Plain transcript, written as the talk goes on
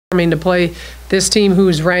I mean, to play this team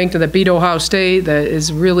who's ranked, that beat Ohio State, that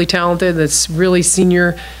is really talented, that's really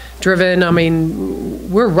senior-driven, I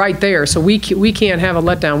mean, we're right there, so we can't have a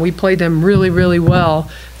letdown. We played them really, really well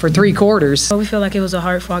for 3 quarters. We feel like it was a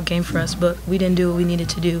hard-fought game for us, but we didn't do what we needed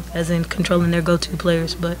to do, as in controlling their go-to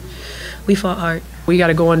players, but we fought hard. We got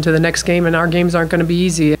to go into the next game, and our games aren't going to be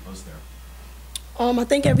easy. I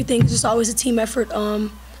think everything is just always a team effort.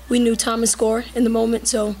 We knew time and score in the moment,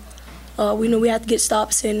 so we knew we had to get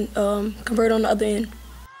stops and convert on the other end.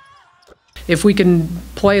 If we can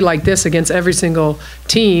play like this against every single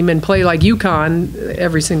team and play like UConn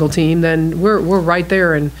every single team, then we're right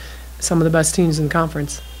there in some of the best teams in the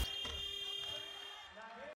conference.